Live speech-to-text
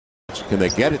Can they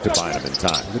get it to Bynum in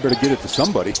time? They better get it to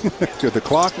somebody. The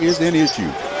clock is an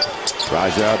issue.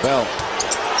 Tries Bell.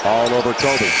 All over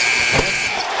Kobe.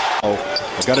 Oh,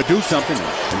 I got to do something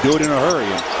and do it in a hurry.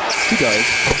 And he does.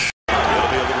 It'll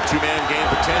be a little two-man game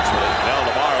potentially. Now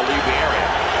Lamar will leave the area.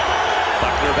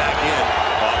 Buckner back in.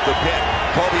 Off the pick.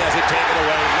 Kobe has it taken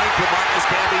away. Lincoln Marcus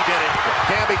Camby did it.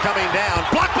 Camby coming down.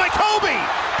 Blocked by Kobe.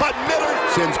 But Miller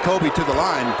sends Kobe to the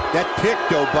line. That pick,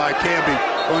 though, by Camby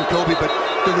on Kobe. But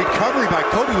the recovery by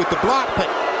Kobe with the block. But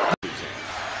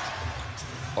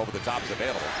over the top's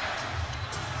available.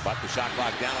 But the shot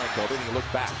clock down on Kobe. And he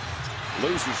looked back.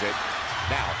 Loses it.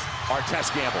 Now,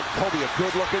 Artest Gamble. Kobe a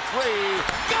good look at three.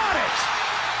 Got it!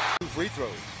 2 free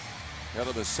throws. Now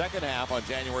to the second half on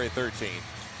January 13th.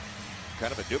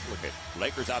 Kind of a duplicate.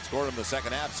 Lakers outscored them in the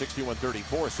second half,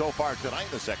 61-34 so far tonight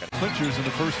in the second. Clinchers in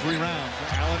the first 3 rounds.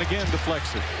 Allen again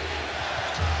deflects it.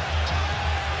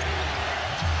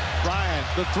 Bryant,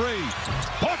 the 3.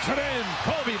 Puts it in.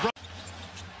 Kobe Bryant.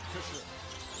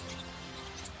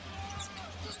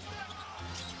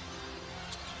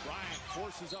 Bryant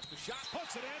forces up the shot,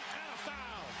 puts it in, and a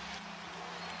foul.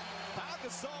 Pau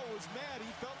Gasol was mad.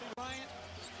 He felt the Bryant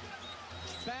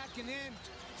backing in,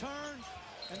 turn.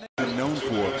 Been known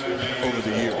for over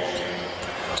the years.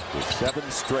 With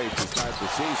 7 straight to start the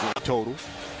season. Total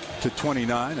to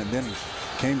 29, and then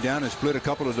came down and split a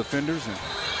couple of defenders, and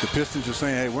the Pistons are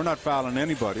saying, hey, we're not fouling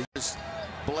anybody.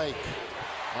 Blake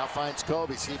now finds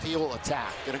Kobe. See if he will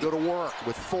attack. Gonna go to work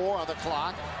with 4 on the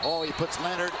clock. Oh, he puts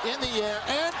Leonard in the air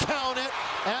and count it,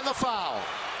 and the foul.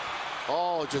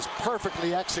 Oh, just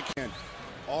perfectly executed.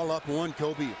 All up one,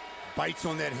 Kobe bites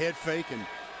on that head fake and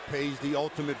pays the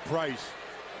ultimate price.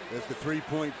 As the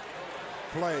 3-point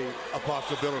play a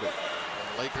possibility.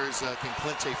 Lakers can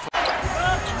clinch a.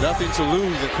 Nothing to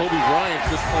lose, and Kobe Bryant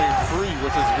just playing free,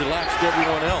 which has relaxed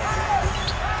everyone else.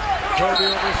 Kobe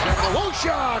over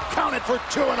Cephalosha, counted for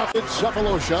 2 and a. It's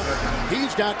Cephalosha.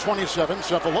 He's got 27.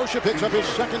 Cephalosha picks up his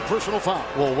 2nd personal foul.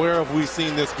 Well, where have we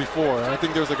seen this before? I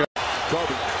think there's a guy.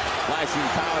 Kobe flashing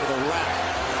power to the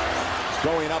left.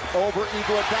 Going up over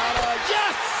Iguodala.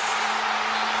 Yes!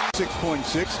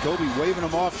 6.6, Kobe waving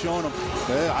him off, showing him,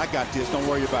 I got this, don't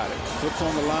worry about it. Flips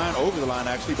on the line, over the line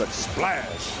actually, but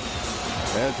splash.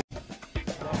 As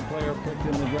player picked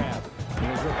in the draft.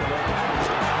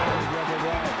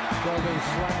 Kobe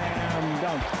slam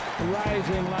dunk,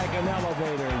 rising like an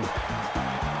elevator.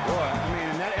 Boy, I mean,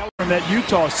 in that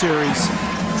Utah series.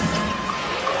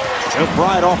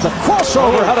 Bryant off the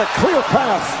crossover, had a clear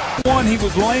path. One, he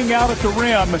was laying out at the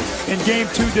rim in game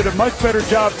 2, did a much better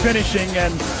job finishing,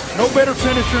 and no better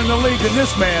finisher in the league than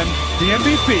this man, the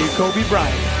MVP, Kobe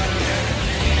Bryant.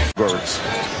 Birds.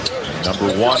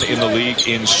 Number 1 in the league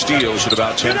in steals at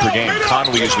about 10 per game.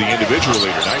 Conley is the individual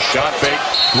leader. Nice shot fake.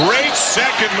 Great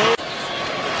second move.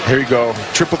 Here you go.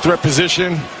 Triple threat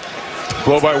position.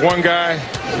 Blow by one guy.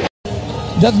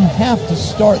 Doesn't have to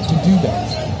start to do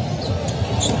that.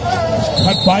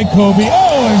 Cut by Kobe.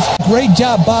 Oh, great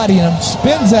job bodying him.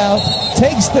 Spins out,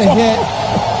 takes the hit.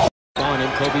 On him,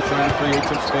 Kobe trying to create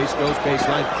some space, goes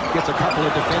baseline, gets a couple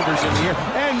of defenders in the air,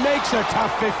 and makes a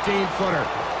tough 15-footer.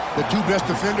 the 2 best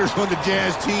defenders on the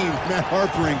Jazz team, Matt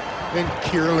Harpering and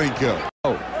Kirilenko.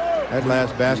 Oh, that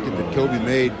last basket that Kobe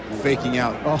made, faking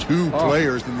out 2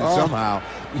 players and then somehow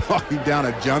knocking down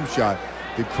a jump shot.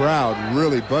 The crowd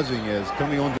really buzzing as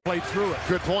coming on. Played through it.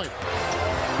 Good point.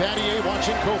 Battier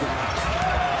watching Kobe.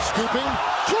 Scooping,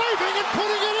 driving, and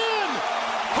putting it in.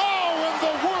 How in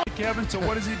the world? Kevin, so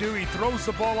what does he do? He throws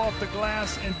the ball off the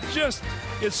glass and just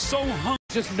is so hungry.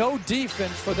 Just no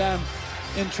defense for them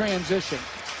in transition.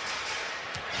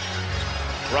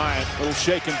 Bryant, little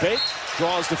shake and bake,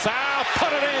 draws the foul,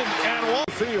 put it in, and one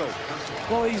field.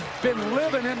 Well, he's been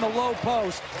living in the low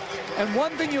post. And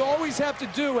one thing you always have to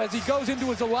do as he goes into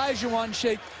his Elijah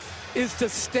shake is to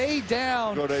stay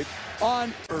down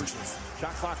on.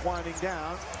 Shot clock winding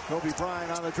down. Kobe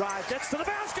Bryant on the drive, gets to the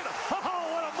basket. Oh,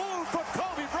 what a move from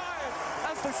Kobe Bryant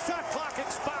as the shot clock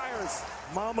expires.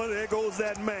 Mama, there goes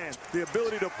that man. The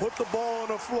ability to put the ball on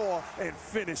the floor and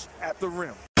finish at the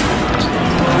rim.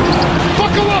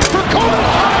 Buckle up for Kobe!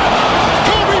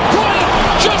 Kobe Bryant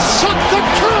just sucked the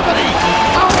gravity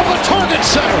out of the target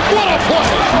center. What a play!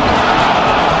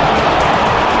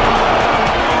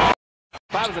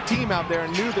 If I was a team out there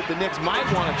and knew that the Knicks might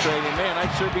want to trade him, man, I'd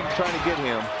sure be trying to get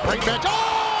him. Bring back.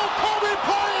 Oh, Kobe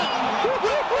Bryant!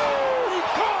 He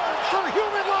guards for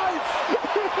human life!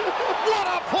 What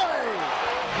a play!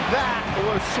 That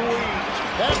was sweet.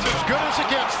 That's as good as it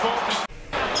gets, folks.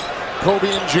 Kobe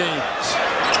and James.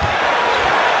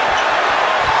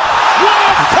 What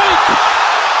a fake!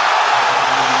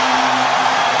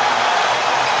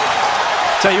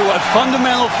 Tell you what,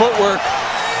 fundamental footwork.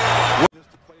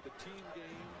 To play the team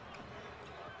game,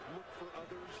 look for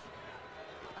others,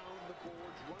 pound the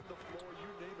boards, run the floor, you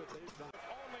name it, they've done it.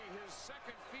 Only his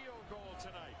second field goal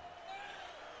tonight.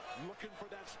 Looking for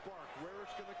that spark, where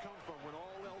it's going to come from when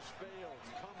all else fails.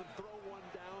 Come and throw one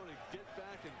down and get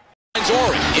back and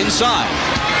Ori inside,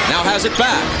 now has it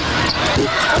back.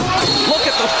 Look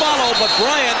at the follow, but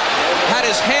Bryant had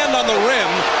his hand on the rim,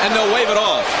 and they'll wave it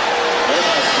off.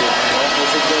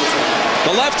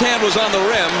 The left hand was on the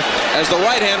rim, as the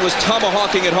right hand was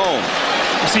tomahawking it home.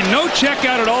 You see no check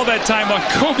out at all that time on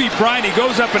Kobe Bryant. He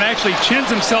goes up and actually chins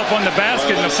himself on the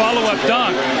basket in the follow-up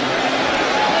dunk.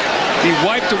 He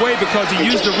wiped away because he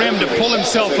used the rim to pull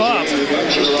himself up.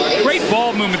 Great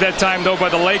ball movement that time, though, by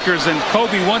the Lakers. And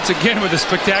Kobe, once again, with a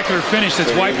spectacular finish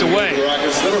that's wiped away.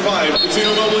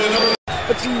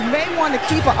 But you may want to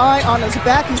keep an eye on his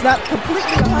back. He's not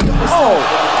completely 100%. Oh!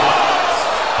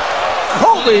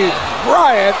 Kobe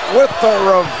Bryant with the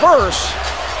reverse.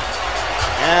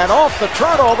 And off the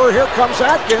turnover, here comes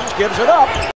Atkins, gives it up.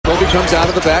 Kobe comes out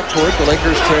of the backcourt. The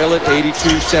Lakers trail at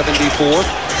 82-74.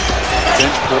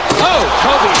 Oh,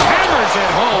 Kobe hammers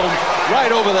it home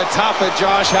right over the top of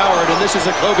Josh Howard. And this is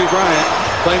a Kobe Bryant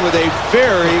playing with a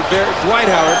very Dwight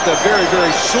Howard, the very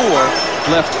sore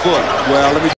left foot.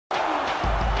 Well, let me.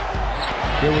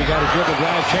 Here we got a dribble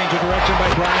drive, change of direction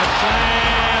by Bryant.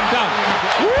 Slam dunk.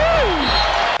 Woo!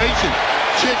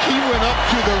 Chick, he went up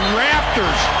to the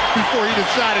rafters before he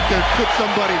decided to put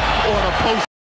somebody on a post.